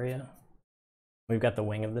this area. We've got the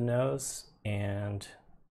wing of the nose, and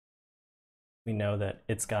we know that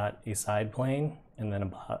it's got a side plane and then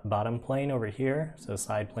a bottom plane over here. So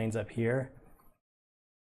side plane's up here.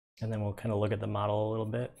 And then we'll kind of look at the model a little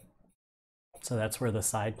bit. So that's where the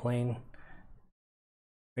side plane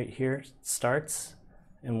right here starts,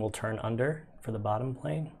 and we'll turn under for the bottom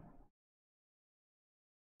plane.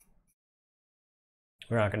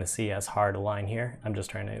 We're not going to see as hard a line here. I'm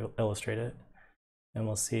just trying to illustrate it. And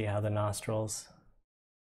we'll see how the nostrils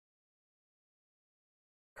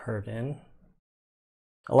curve in.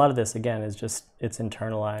 A lot of this, again, is just, it's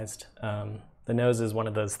internalized. The nose is one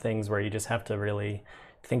of those things where you just have to really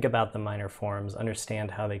think about the minor forms,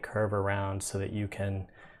 understand how they curve around so that you can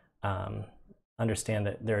understand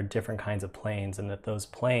that there are different kinds of planes and that those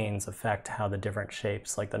planes affect how the different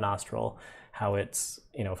shapes, like the nostril, how it's,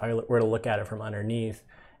 if I were to look at it from underneath,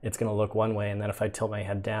 it's going to look one way, and then if I tilt my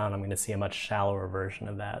head down, I'm going to see a much shallower version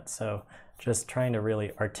of that. So just trying to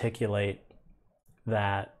really articulate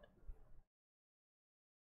that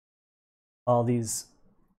all these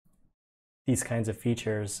kinds of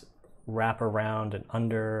features wrap around and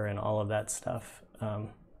under and all of that stuff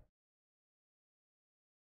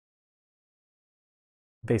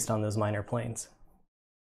based on those minor planes.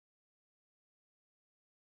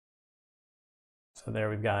 So there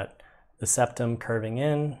we've got the septum curving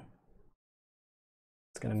in.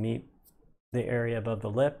 It's going to meet the area above the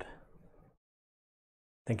lip.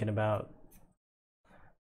 Thinking about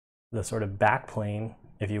the sort of back plane,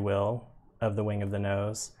 if you will, of the wing of the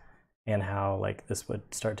nose, and how like this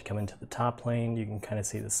would start to come into the top plane. You can kind of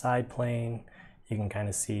see the side plane. You can kind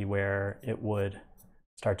of see where it would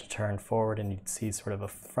start to turn forward, and you'd see sort of a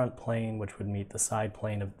front plane which would meet the side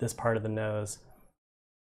plane of this part of the nose.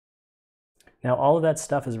 Now all of that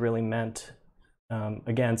stuff is really meant,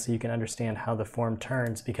 again, so you can understand how the form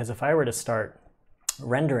turns, because if I were to start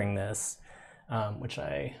rendering this, which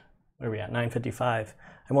where are we at, 9:55,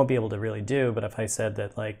 I won't be able to really do, but if I said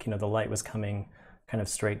that the light was coming kind of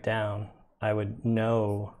straight down, I would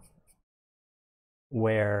know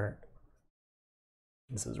where,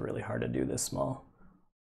 this is really hard to do this small,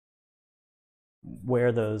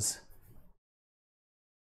 where those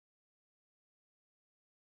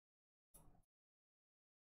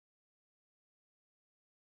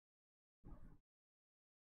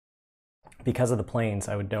because of the planes,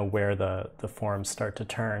 I would know where the forms start to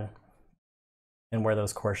turn and where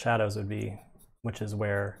those core shadows would be, which is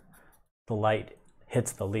where the light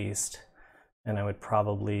hits the least. And I would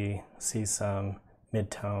probably see some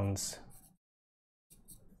midtones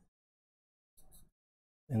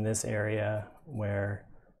in this area where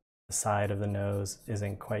the side of the nose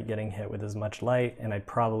isn't quite getting hit with as much light, and I'd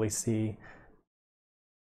probably see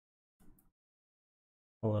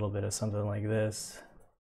a little bit of something like this,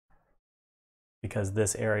 because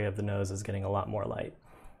this area of the nose is getting a lot more light.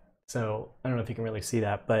 So I don't know if you can really see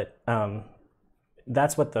that, but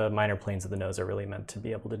that's what the minor planes of the nose are really meant to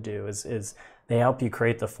be able to do, is they help you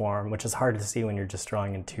create the form, which is hard to see when you're just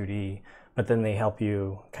drawing in 2D, but then they help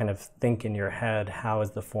you kind of think in your head, how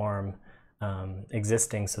is the form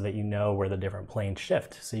existing, so that you know where the different planes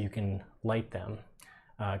shift, so you can light them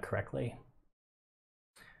correctly.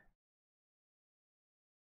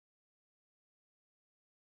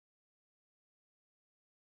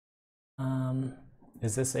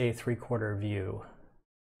 Is this a 3/4 view?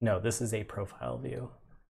 No, this is a profile view.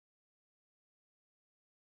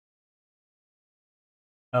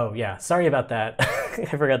 Oh yeah, sorry about that.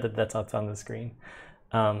 I forgot that that's on the screen.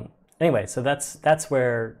 Anyway, so that's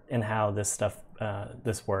where and how this stuff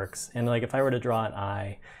this works. And like if I were to draw an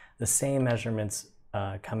eye, the same measurements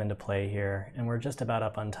come into play here. And we're just about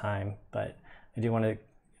up on time, but I do want to.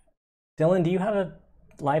 Dylan, do you have a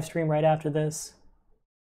live stream right after this?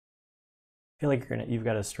 I feel like you've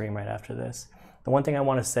got a stream right after this. The one thing I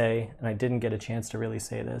want to say, and I didn't get a chance to really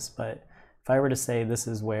say this, but if I were to say this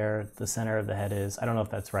is where the center of the head is, I don't know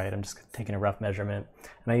if that's right, I'm just taking a rough measurement,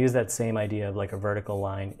 and I use that same idea of like a vertical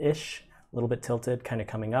line-ish, a little bit tilted, kind of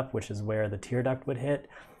coming up, which is where the tear duct would hit.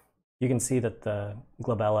 You can see that the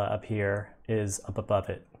glabella up here is up above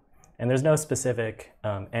it. And there's no specific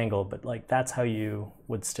angle, but like that's how you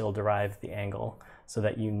would still derive the angle, so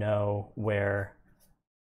that you know where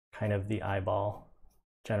kind of the eyeball,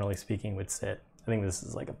 generally speaking, would sit. I think this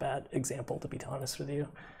is like a bad example, to be honest with you.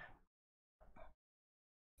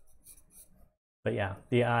 But yeah,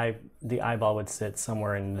 the eyeball would sit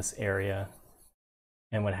somewhere in this area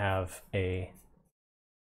and would have a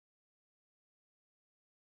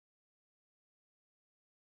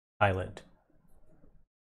eyelid.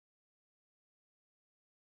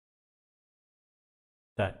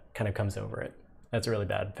 That kind of comes over it. That's a really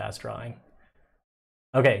bad fast drawing.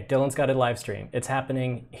 Okay, Dylan's got a live stream. It's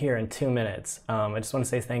happening here in 2 minutes. I just want to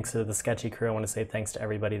say thanks to the Sketchy crew. I want to say thanks to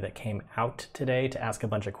everybody that came out today to ask a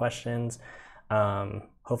bunch of questions.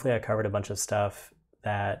 Hopefully I covered a bunch of stuff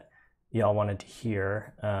that y'all wanted to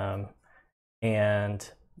hear.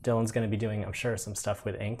 And Dylan's going to be doing, I'm sure, some stuff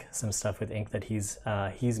with ink that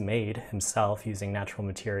he's made himself using natural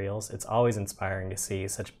materials. It's always inspiring to see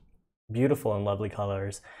such beautiful and lovely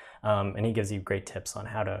colors. And he gives you great tips on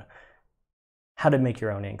how to make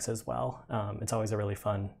your own inks as well. It's always a really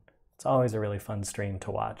fun stream to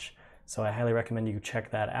watch. So I highly recommend you check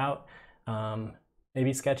that out.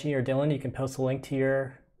 Maybe Sketchy or Dylan, you can post a link to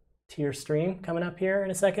your stream coming up here in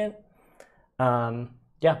a second.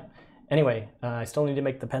 Yeah. Anyway, I still need to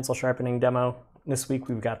make the pencil sharpening demo. This week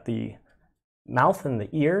we've got the mouth and the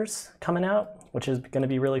ears coming out, which is going to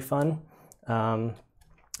be really fun.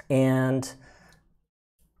 And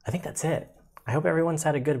I think that's it. I hope everyone's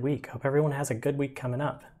had a good week. Hope everyone has a good week coming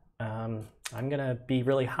up. I'm gonna be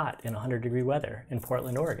really hot in 100-degree weather in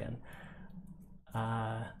Portland, Oregon.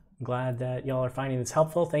 Glad that y'all are finding this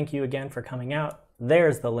helpful. Thank you again for coming out.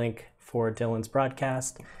 There's the link for Dylan's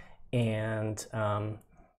broadcast. And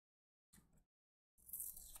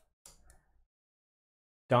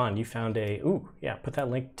Dawn, you found ooh, yeah, put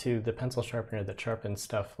that link to the pencil sharpener that sharpens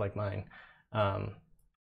stuff like mine. But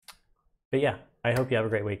yeah, I hope you have a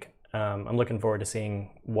great week. I'm looking forward to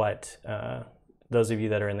seeing what those of you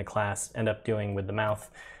that are in the class end up doing with the mouth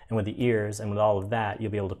and with the ears, and with all of that,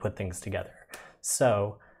 you'll be able to put things together.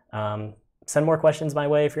 So send more questions my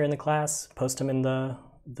way if you're in the class, post them in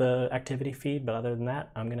the activity feed, but other than that,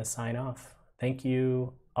 I'm gonna sign off. Thank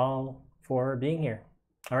you all for being here.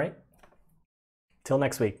 All right, till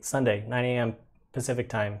next week, Sunday, 9 a.m. Pacific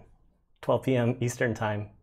time, 12 p.m. Eastern time.